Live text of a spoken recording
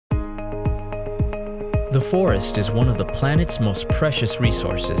The forest is one of the planet's most precious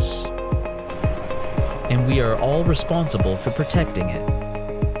resources, and we are all responsible for protecting it.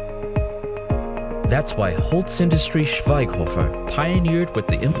 That's why Holzindustrie Schweighofer pioneered with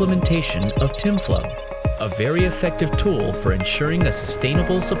the implementation of Timflow, a very effective tool for ensuring a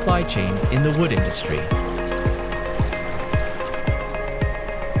sustainable supply chain in the wood industry.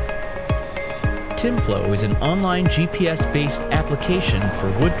 Timflow is an online GPS-based application for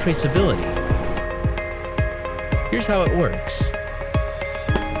wood traceability. Here's how it works.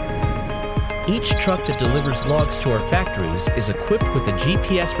 Each truck that delivers logs to our factories is equipped with a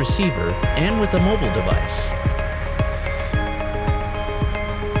GPS receiver and with a mobile device.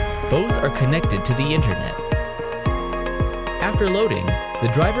 Both are connected to the internet. After loading, the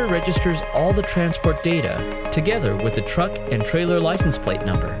driver registers all the transport data together with the truck and trailer license plate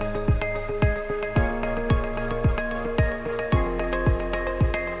number.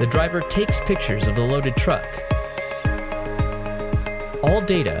 The driver takes pictures of the loaded truck. All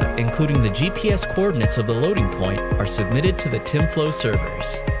data, including the GPS coordinates of the loading point, are submitted to the Timflow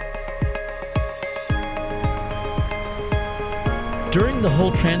servers. During the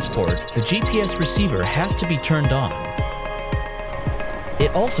whole transport, the GPS receiver has to be turned on.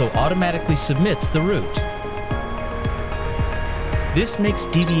 It also automatically submits the route. This makes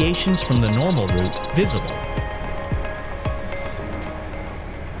deviations from the normal route visible.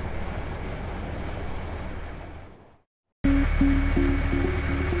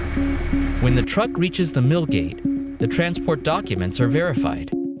 When the truck reaches the mill gate, the transport documents are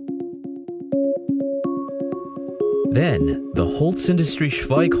verified. Then, the Holzindustrie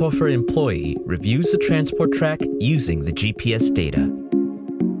Schweighofer employee reviews the transport track using the GPS data.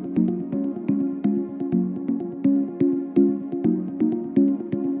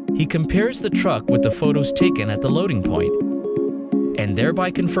 He compares the truck with the photos taken at the loading point, and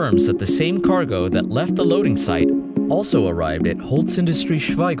thereby confirms that the same cargo that left the loading site also arrived at Holzindustrie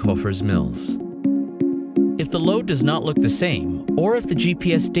Schweighofer's mills. If the load does not look the same, or if the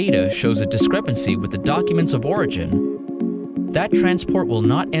GPS data shows a discrepancy with the documents of origin, that transport will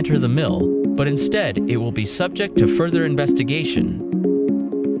not enter the mill, but instead it will be subject to further investigation.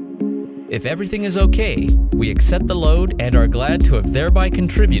 If everything is okay, we accept the load and are glad to have thereby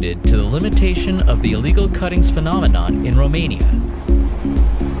contributed to the limitation of the illegal cuttings phenomenon in Romania.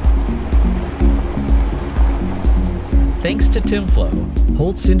 Thanks to Timflow,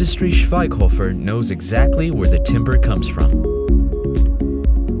 Holzindustrie Schweighofer knows exactly where the timber comes from.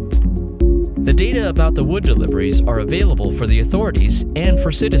 The data about the wood deliveries are available for the authorities and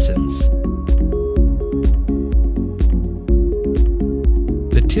for citizens.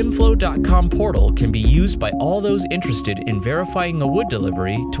 The Timflow.com portal can be used by all those interested in verifying a wood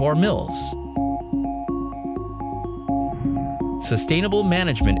delivery to our mills. Sustainable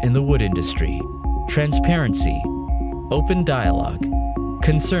management in the wood industry, transparency, open dialogue,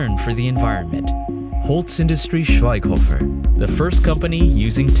 concern for the environment. Holzindustrie Schweighofer, the first company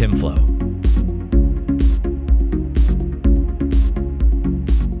using Timflow.